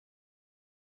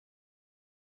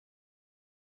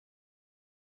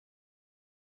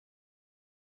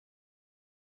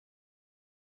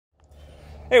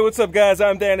Hey, what's up guys?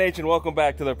 I'm Dan H and welcome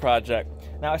back to the project.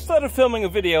 Now I started filming a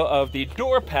video of the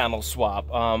door panel swap.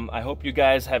 I hope you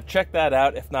guys have checked that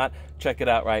out. If not, check it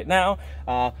out right now.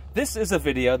 This is a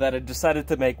video that I decided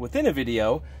to make within a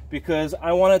video because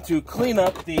I wanted to clean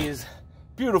up these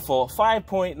beautiful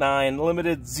 5.9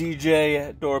 limited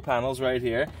ZJ door panels right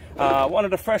here. I wanted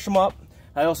to freshen them up.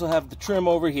 I also have the trim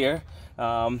over here.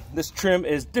 This trim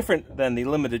is different than the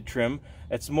limited trim.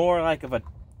 It's more like of a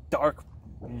dark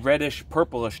reddish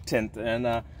purplish tint, and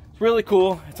it's really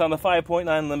cool. It's on the 5.9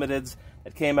 limiteds.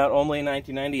 It came out only in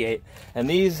 1998, and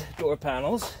these door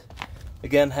panels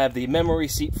again have the memory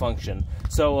seat function.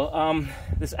 So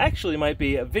this actually might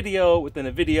be a video within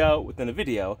a video within a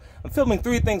video. I'm filming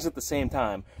three things at the same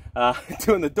time,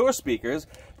 doing the door speakers,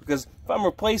 because if I'm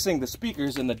replacing the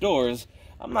speakers in the doors,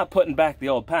 I'm not putting back the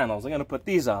old panels. I'm going to put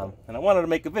these on. And I wanted to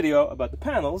make a video about the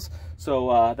panels,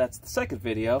 so that's the second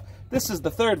video. This is the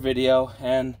third video,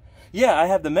 and yeah, I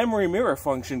have the memory mirror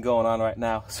function going on right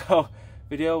now. So,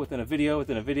 video within a video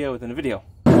within a video within a video.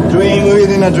 Dream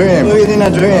within a dream within a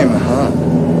dream,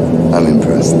 huh? I'm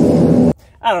impressed.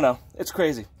 I don't know. It's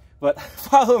crazy. But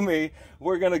follow me.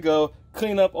 We're going to go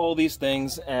clean up all these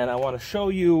things, and I want to show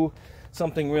you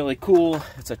something really cool.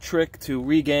 It's a trick to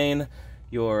regain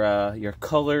your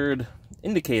colored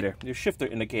indicator, your shifter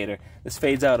indicator. This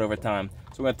fades out over time.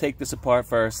 So we're going to take this apart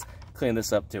first, clean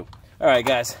this up too. Alright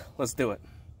guys, let's do it.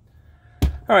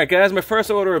 Alright guys, my first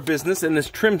order of business in this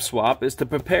trim swap is to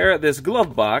prepare this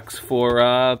glove box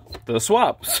for the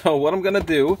swap. So what I'm going to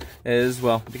do is,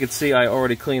 well, you can see I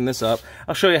already cleaned this up.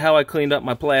 I'll show you how I cleaned up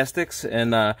my plastics in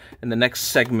the next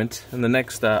segment, in the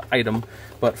next item.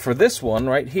 But for this one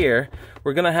right here,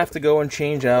 we're going to have to go and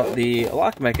change out the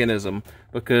lock mechanism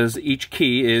because each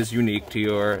key is unique to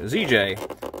your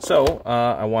ZJ. So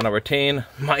I want to retain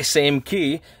my same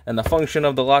key and the function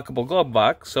of the lockable glove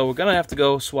box, so we're going to have to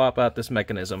go swap out this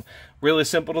mechanism. Really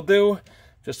simple to do,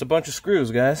 just a bunch of screws,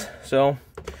 guys. So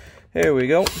here we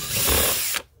go.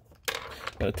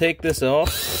 I'm going to take this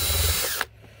off.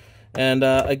 And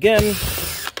again,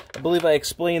 I believe I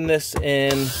explained this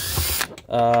in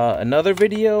another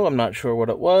video. I'm not sure what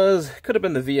it was. It could have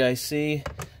been the VIC.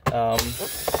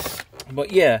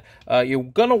 But yeah, you're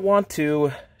gonna want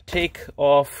to take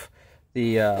off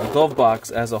the glove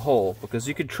box as a whole, because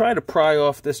you could try to pry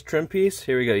off this trim piece.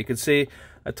 Here we go. You can see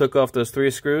I took off those 3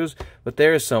 screws, but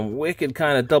there's some wicked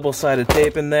kind of double-sided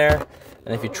tape in there,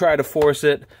 and if you try to force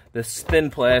it, this thin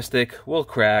plastic will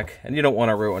crack, and you don't want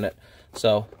to ruin it.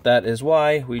 So that is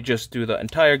why we just do the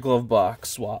entire glove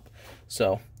box swap.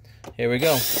 So here we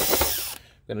go.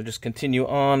 I'm gonna just continue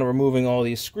on removing all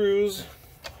these screws.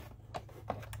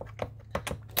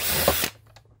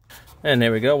 And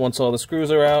there we go. Once all the screws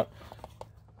are out,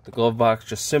 the glove box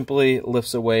just simply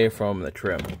lifts away from the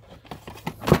trim.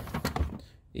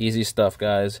 Easy stuff,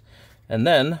 guys. And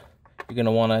then you're going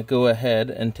to want to go ahead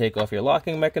and take off your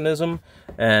locking mechanism.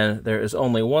 And there is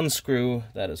only one screw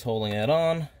that is holding it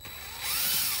on.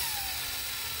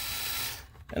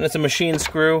 And it's a machine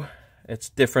screw. It's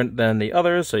different than the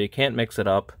others, so you can't mix it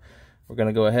up. We're going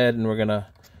to go ahead and we're going to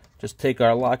just take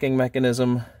our locking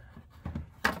mechanism,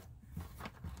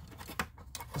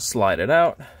 slide it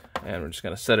out, and we're just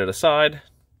going to set it aside.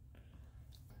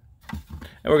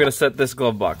 And we're going to set this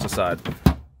glove box aside.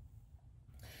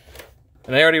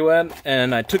 And I already went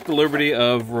and I took the liberty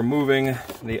of removing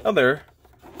the other,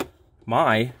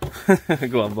 my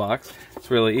glove box. It's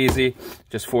really easy.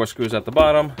 Just 4 screws at the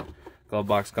bottom. Glove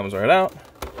box comes right out.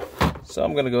 So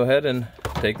I'm going to go ahead and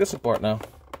take this apart now.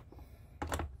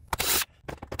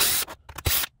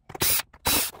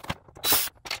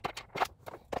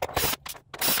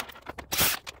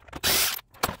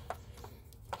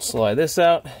 Slide this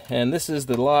out, and this is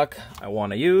the lock I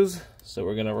want to use. So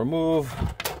we're going to remove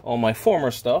all my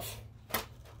former stuff.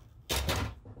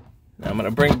 Now I'm going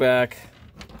to bring back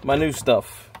my new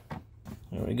stuff.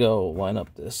 There we go. Line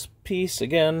up this piece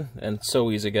again, and it's so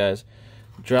easy, guys.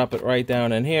 Drop it right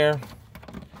down in here.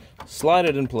 Slide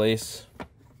it in place.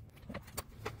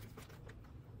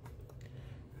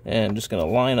 And I'm just going to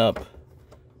line up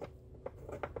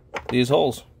these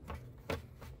holes.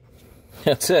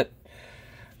 That's it.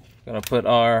 Gonna put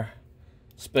our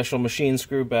special machine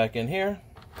screw back in here.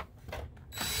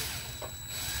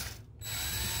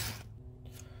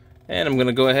 And I'm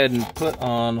gonna go ahead and put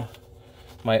on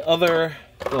my other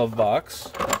glove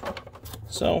box.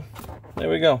 So there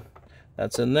we go.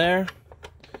 That's in there.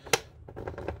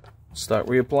 Start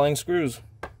reapplying screws.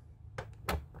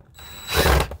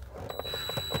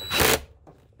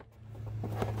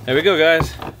 There we go,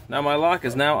 guys. Now my lock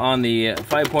is now on the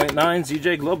 5.9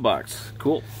 ZJ glove box.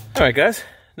 Cool. Alright guys,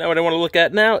 now what I want to look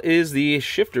at now is the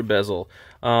shifter bezel.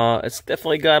 It's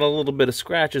definitely got a little bit of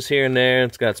scratches here and there.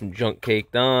 It's got some junk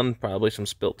caked on, probably some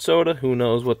spilt soda. Who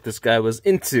knows what this guy was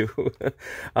into.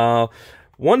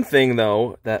 One thing,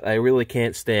 though, that I really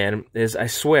can't stand is, I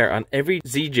swear, on every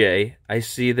ZJ, I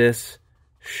see this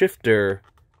shifter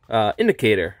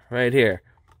indicator right here.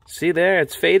 See there?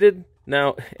 It's faded.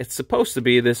 Now, it's supposed to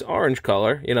be this orange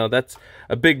color. You know, that's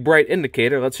a big, bright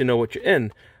indicator. Lets you know what you're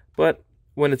in. But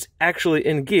when it's actually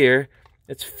in gear,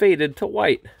 it's faded to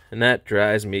white. And that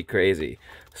drives me crazy.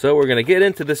 So we're going to get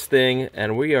into this thing,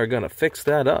 and we are going to fix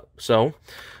that up. So,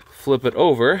 flip it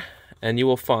over, and you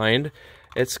will find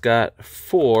it's got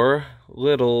 4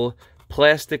 little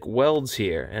plastic welds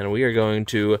here, and we are going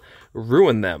to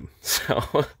ruin them.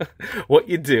 So, what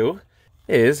you do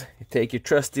is you take your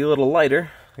trusty little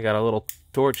lighter. I got a little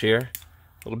torch here,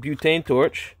 a little butane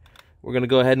torch. We're going to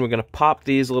go ahead and we're going to pop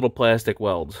these little plastic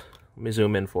welds. Let me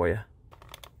zoom in for you.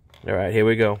 All right, here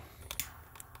we go.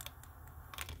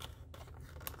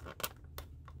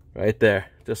 Right there,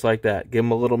 just like that. Give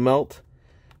them a little melt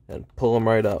and pull them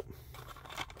right up.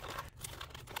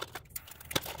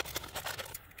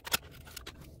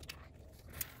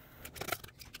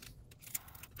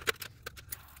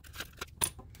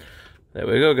 There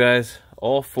we go, guys.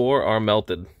 All 4 are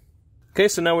melted. Okay,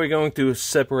 so now we're going to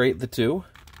separate the 2.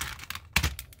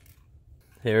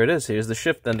 Here it is. Here's the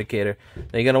shift indicator. Now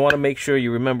you're going to want to make sure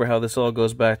you remember how this all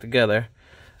goes back together.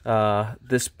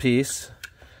 This piece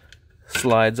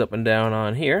slides up and down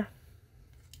on here.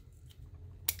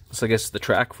 So I guess the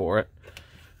track for it.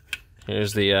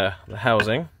 Here's the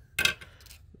housing.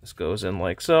 This goes in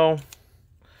like so.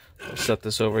 I'll set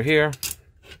this over here.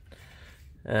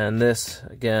 And this,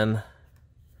 again,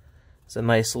 it's a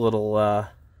nice little, I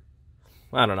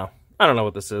don't know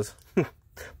what this is.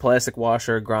 Plastic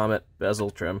washer, grommet,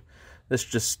 bezel trim. This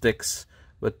just sticks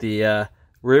with the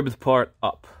ribbed part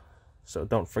up. So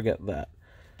don't forget that.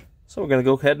 So we're going to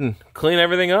go ahead and clean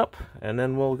everything up, and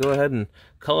then we'll go ahead and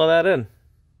color that in.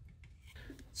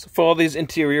 So for all these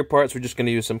interior parts, we're just going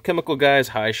to use some chemical guys,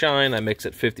 high shine. I mix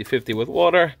it 50-50 with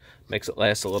water, makes it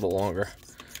last a little longer.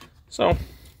 So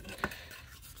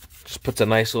just puts a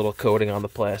nice little coating on the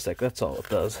plastic. That's all it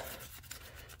does.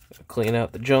 Clean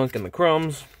out the junk and the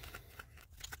crumbs.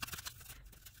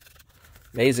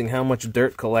 Amazing how much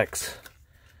dirt collects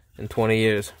in 20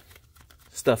 years.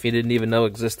 Stuff you didn't even know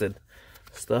existed.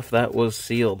 Stuff that was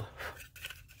sealed.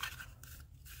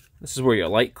 This is where your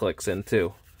light clicks in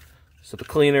too. So the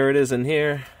cleaner it is in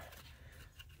here,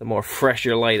 the more fresh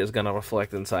your light is going to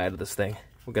reflect inside of this thing.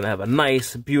 We're going to have a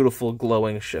nice, beautiful,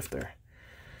 glowing shifter.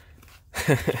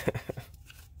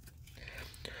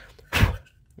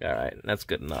 Alright, that's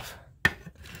good enough.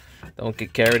 Don't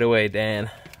get carried away,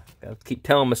 Dan. Gotta keep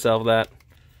telling myself that.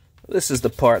 This is the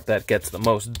part that gets the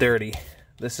most dirty.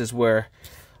 This is where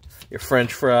your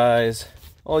French fries,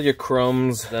 all your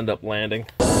crumbs end up landing.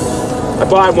 I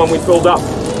bought one we filled up.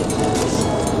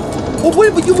 Well,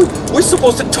 wait, but we're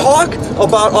supposed to talk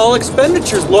about all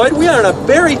expenditures, Lloyd. We are on a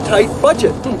very tight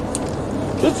budget.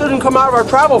 This didn't come out of our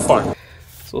travel fund.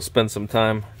 So we'll spend some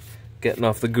time getting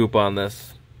off the goop on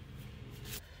this.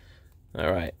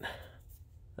 Alright.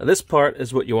 Now this part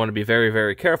is what you want to be very,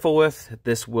 very careful with.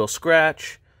 This will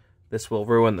scratch. This will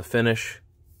ruin the finish.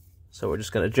 So we're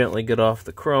just going to gently get off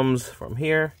the crumbs from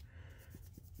here.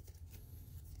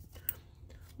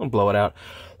 I'll blow it out.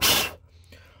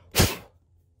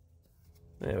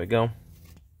 There we go.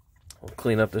 We'll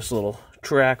clean up this little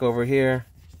track over here.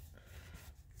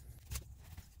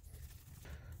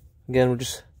 Again, we're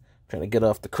just trying to get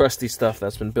off the crusty stuff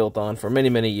that's been built on for many,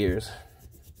 many years.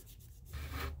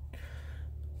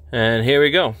 And here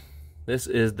we go. This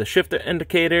is the shifter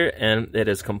indicator, and it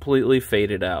is completely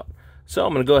faded out. So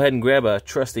I'm going to go ahead and grab a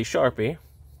trusty Sharpie.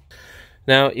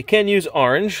 Now, you can use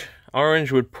orange.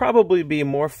 Orange would probably be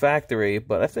more factory,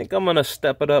 but I think I'm going to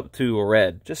step it up to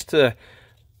red, just to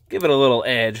give it a little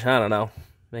edge. I don't know.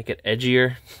 Make it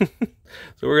edgier.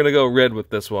 So we're going to go red with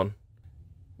this one.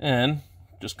 And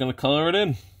just going to color it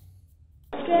in.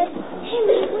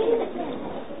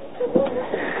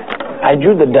 I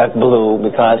drew the duck blue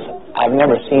because I've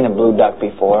never seen a blue duck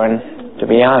before, and to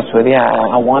be honest with you,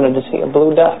 I wanted to see a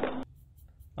blue duck.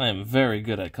 I am very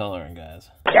good at coloring, guys.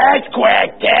 That's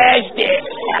Quacktastic!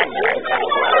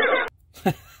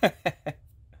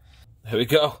 There we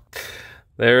go.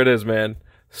 There it is, man.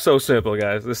 So simple,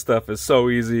 guys. This stuff is so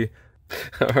easy.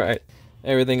 Alright.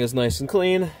 Everything is nice and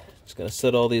clean. Just gonna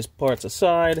set all these parts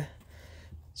aside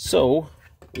so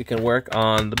we can work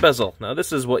on the bezel. Now,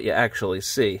 this is what you actually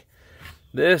see.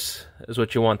 This is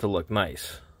what you want to look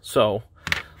nice. So,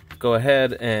 go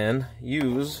ahead and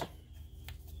use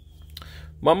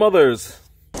my mother's.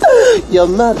 Your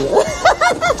mother.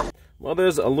 Well,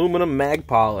 there's aluminum mag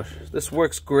polish. This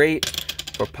works great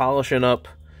for polishing up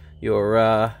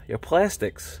your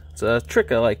plastics. It's a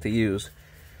trick I like to use.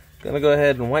 Gonna go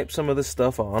ahead and wipe some of this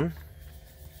stuff on.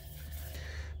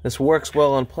 This works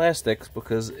well on plastics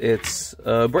because it's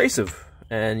abrasive,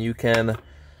 and you can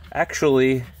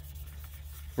actually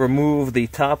remove the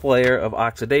top layer of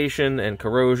oxidation and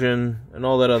corrosion and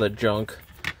all that other junk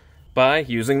by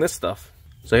using this stuff.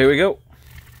 So here we go.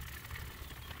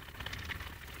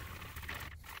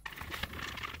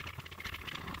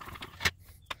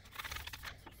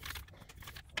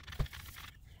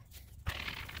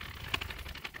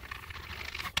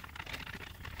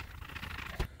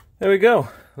 There we go.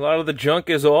 A lot of the junk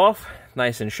is off,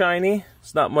 nice and shiny.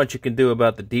 There's not much you can do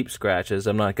about the deep scratches.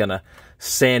 I'm not gonna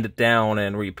sand it down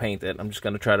and repaint it. I'm just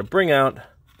gonna try to bring out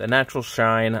the natural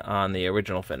shine on the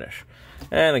original finish.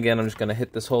 And again, I'm just gonna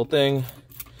hit this whole thing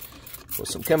with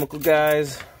some chemical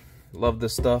guys. Love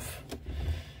this stuff.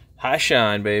 High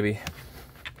shine, baby.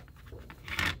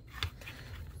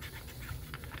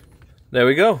 There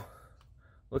we go.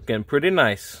 Looking pretty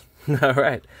nice. All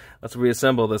right, let's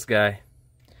reassemble this guy.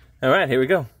 All right, here we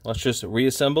go. Let's just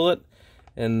reassemble it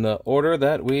in the order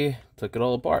that we took it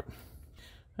all apart.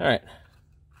 All right.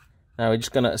 Now we're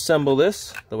just going to assemble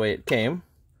this the way it came.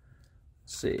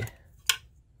 Let's see.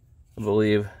 I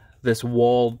believe this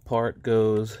walled part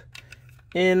goes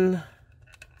in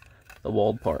the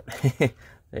walled part.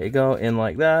 There you go, in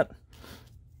like that.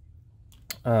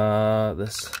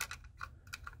 This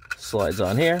slides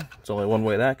on here. It's only one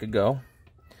way that could go.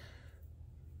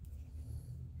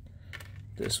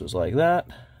 This was like that.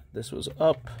 This was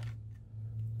up.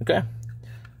 Okay.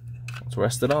 Let's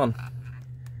rest it on.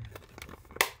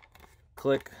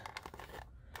 Click.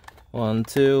 1,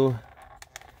 2,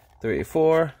 3,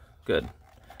 4. Good.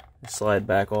 Slide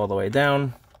back all the way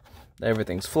down.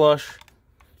 Everything's flush.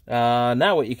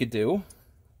 Now what you could do,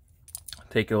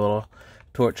 take your little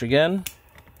torch again.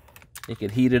 You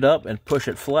could heat it up and push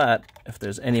it flat if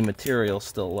there's any material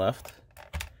still left.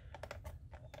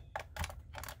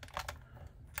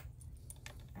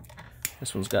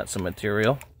 This one's got some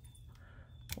material.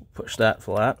 We'll push that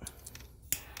flat.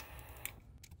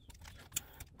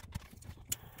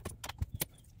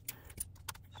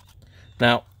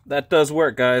 Now, that does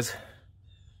work, guys.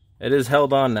 It is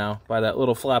held on now by that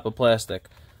little flap of plastic.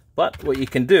 But what you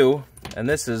can do, and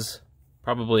this is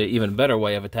probably an even better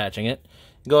way of attaching it,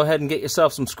 go ahead and get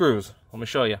yourself some screws. Let me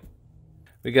show you.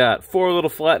 We got 4 little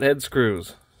flathead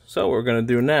screws. So what we're going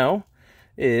to do now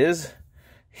is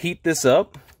heat this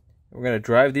up. We're going to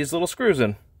drive these little screws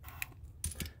in.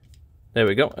 There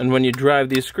we go. And when you drive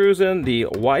these screws in, the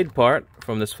wide part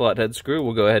from this flathead screw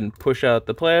will go ahead and push out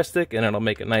the plastic, and it'll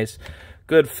make a nice,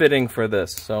 good fitting for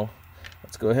this. So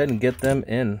let's go ahead and get them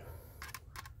in.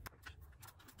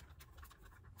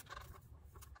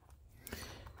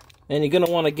 And you're going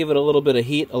to want to give it a little bit of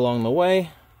heat along the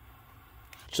way,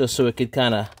 just so it could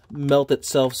kind of melt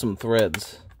itself some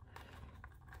threads.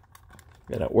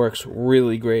 And it works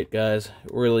really great, guys.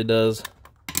 It really does.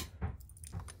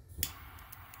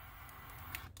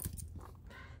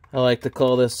 I like to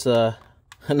call this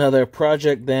another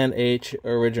Project Dan H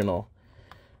original.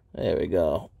 There we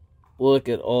go. Look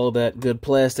at all that good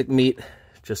plastic meat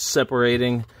just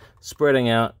separating, spreading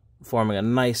out, forming a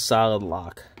nice solid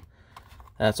lock.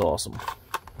 That's awesome.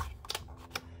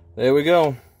 There we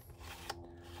go.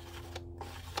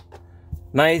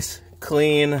 Nice,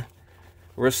 clean,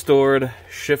 restored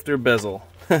shifter bezel.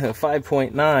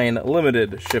 5.9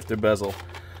 limited shifter bezel.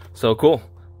 So cool.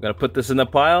 I'm gonna put this in the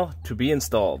pile to be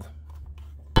installed.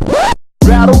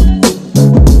 Rattle.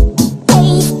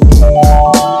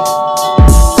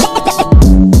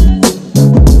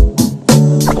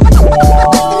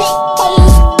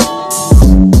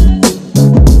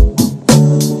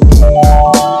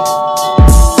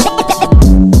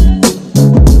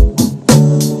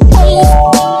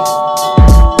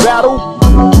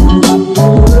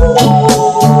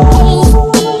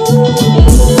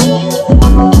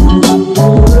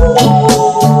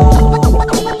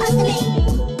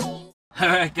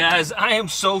 I am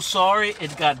so sorry.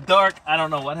 It got dark. I don't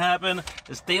know what happened.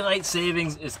 This daylight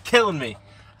savings is killing me. I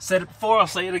said it before, I'll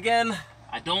say it again.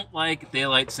 I don't like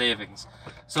daylight savings.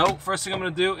 So first thing I'm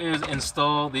going to do is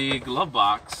install the glove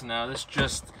box. Now this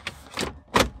just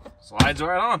slides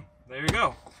right on. There you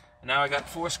go. And now I got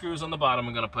 4 screws on the bottom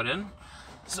I'm going to put in.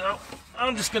 So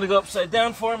I'm just going to go upside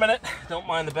down for a minute. Don't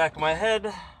mind the back of my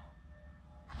head.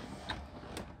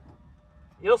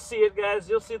 You'll see it, guys.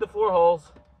 You'll see the 4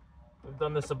 holes. We've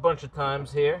done this a bunch of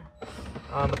times here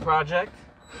on the project.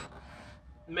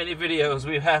 Many videos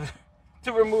we've had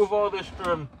to remove all this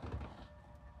trim.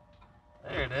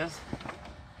 There it is.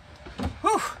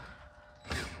 Whew.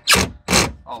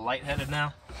 All lightheaded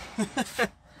now.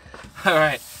 All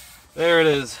right, there it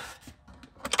is.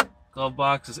 Glove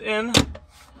box is in.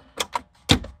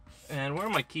 And where are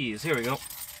my keys? Here we go.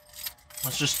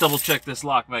 Let's just double check this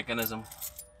lock mechanism.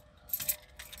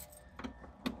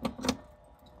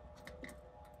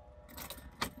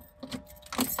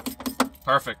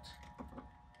 Perfect.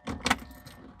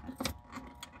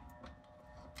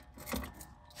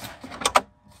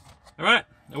 Alright,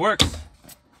 it works.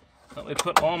 Let me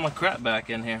put all my crap back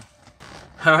in here.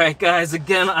 Alright guys,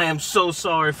 again, I am so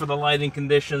sorry for the lighting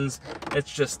conditions.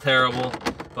 It's just terrible.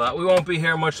 But we won't be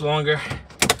here much longer.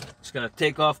 Just gonna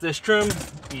take off this trim.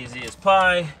 Easy as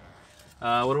pie.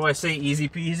 What do I say? Easy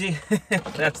peasy?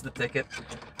 That's the ticket.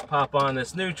 Pop on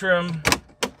this new trim.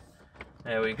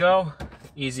 There we go.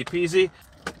 Easy peasy.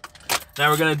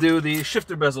 Now we're gonna do the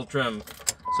shifter bezel trim.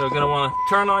 So you're gonna wanna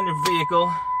turn on your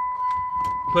vehicle,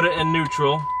 put it in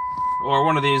neutral, or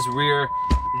one of these rear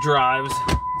drives.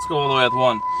 Let's go all the way with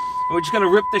one. And we're just gonna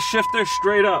rip the shifter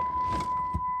straight up.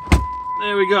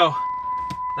 There we go.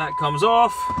 That comes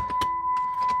off.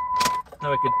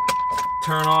 Now we could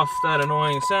turn off that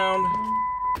annoying sound.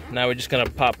 Now we're just gonna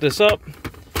pop this up.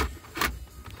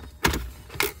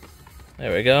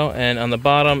 There we go. And on the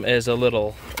bottom is a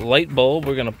little light bulb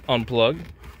we're gonna unplug.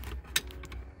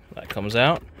 That comes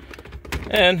out.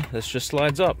 And this just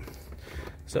slides up.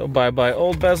 So bye-bye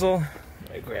old bezel.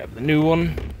 I grab the new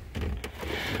one.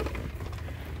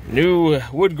 New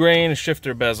wood grain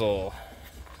shifter bezel.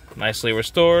 Nicely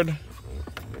restored.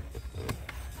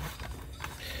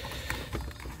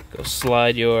 Go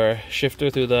slide your shifter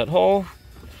through that hole.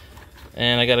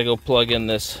 And I gotta go plug in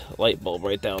this light bulb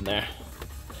right down there.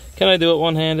 Can I do it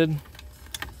one-handed?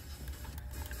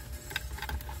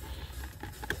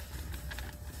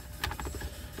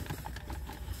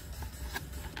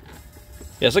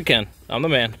 Yes, I can. I'm the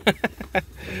man.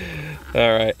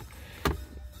 Alright.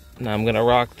 Now I'm gonna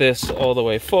rock this all the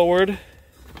way forward.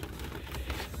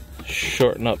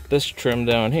 Shorten up this trim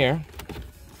down here.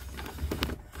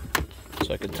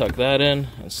 So I can tuck that in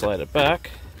and slide it back.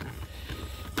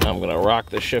 Now I'm gonna rock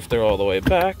the shifter all the way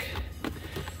back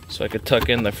so I could tuck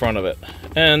in the front of it.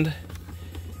 And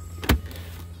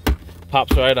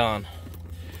pops right on.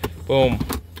 Boom.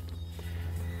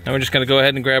 Now we're just gonna go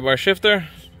ahead and grab our shifter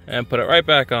and put it right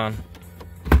back on.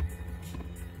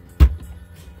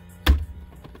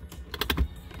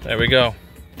 There we go.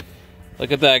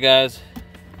 Look at that, guys.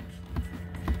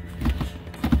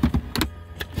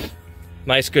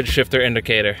 Nice, good shifter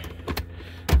indicator.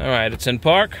 All right, it's in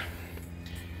park.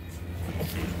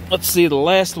 Let's see the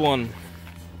last one.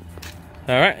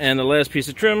 All right, and the last piece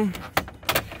of trim.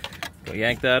 We'll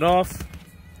yank that off.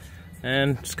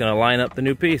 And just gonna line up the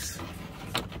new piece.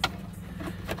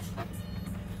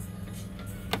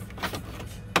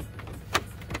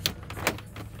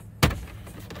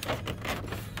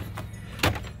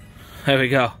 There we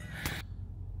go.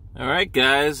 All right,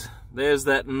 guys, there's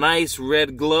that nice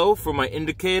red glow for my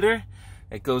indicator.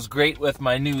 It goes great with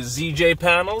my new ZJ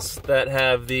panels that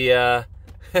have the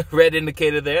red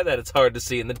indicator there that it's hard to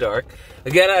see in the dark.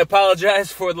 Again, I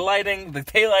apologize for the lighting. The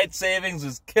daylight savings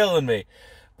is killing me.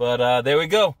 But there we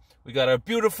go. We got our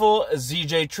beautiful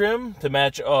ZJ trim to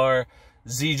match our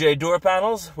ZJ door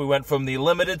panels. We went from the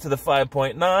limited to the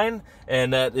 5.9,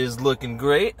 and that is looking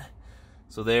great.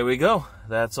 So there we go.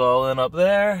 That's all in up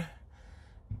there.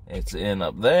 It's in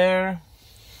up there.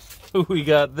 We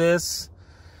got this.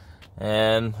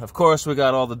 And of course we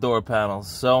got all the door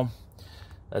panels. So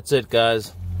that's it,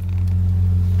 guys.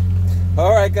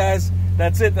 Alright, guys.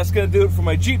 That's it. That's going to do it for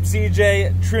my Jeep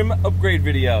ZJ trim upgrade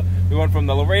video. We went from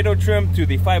the Laredo trim to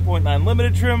the 5.9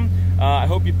 limited trim. I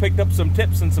hope you picked up some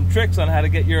tips and some tricks on how to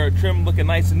get your trim looking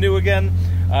nice and new again.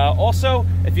 Also,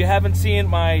 if you haven't seen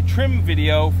my trim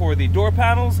video for the door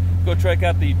panels, go check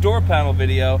out the door panel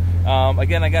video.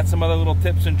 Again, I got some other little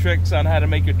tips and tricks on how to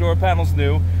make your door panels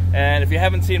new. And if you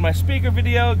haven't seen my speaker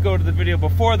video, go to the video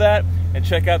before that and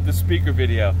check out the speaker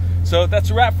video. So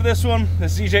that's a wrap for this one. The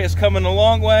ZJ is coming a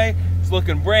long way. It's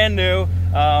looking brand new.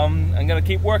 I'm going to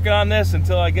keep working on this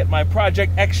until I get my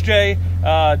Project XJ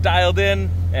dialed in,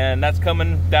 and that's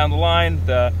coming down the line.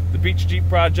 The Beach Jeep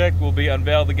project will be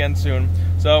unveiled again soon.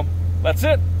 So that's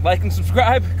it. Like and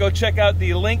subscribe. Go check out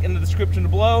the link in the description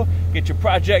below. Get your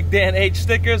Project Dan H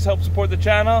stickers. Help support the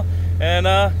channel. And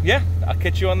yeah, I'll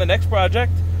catch you on the next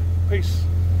project. Peace.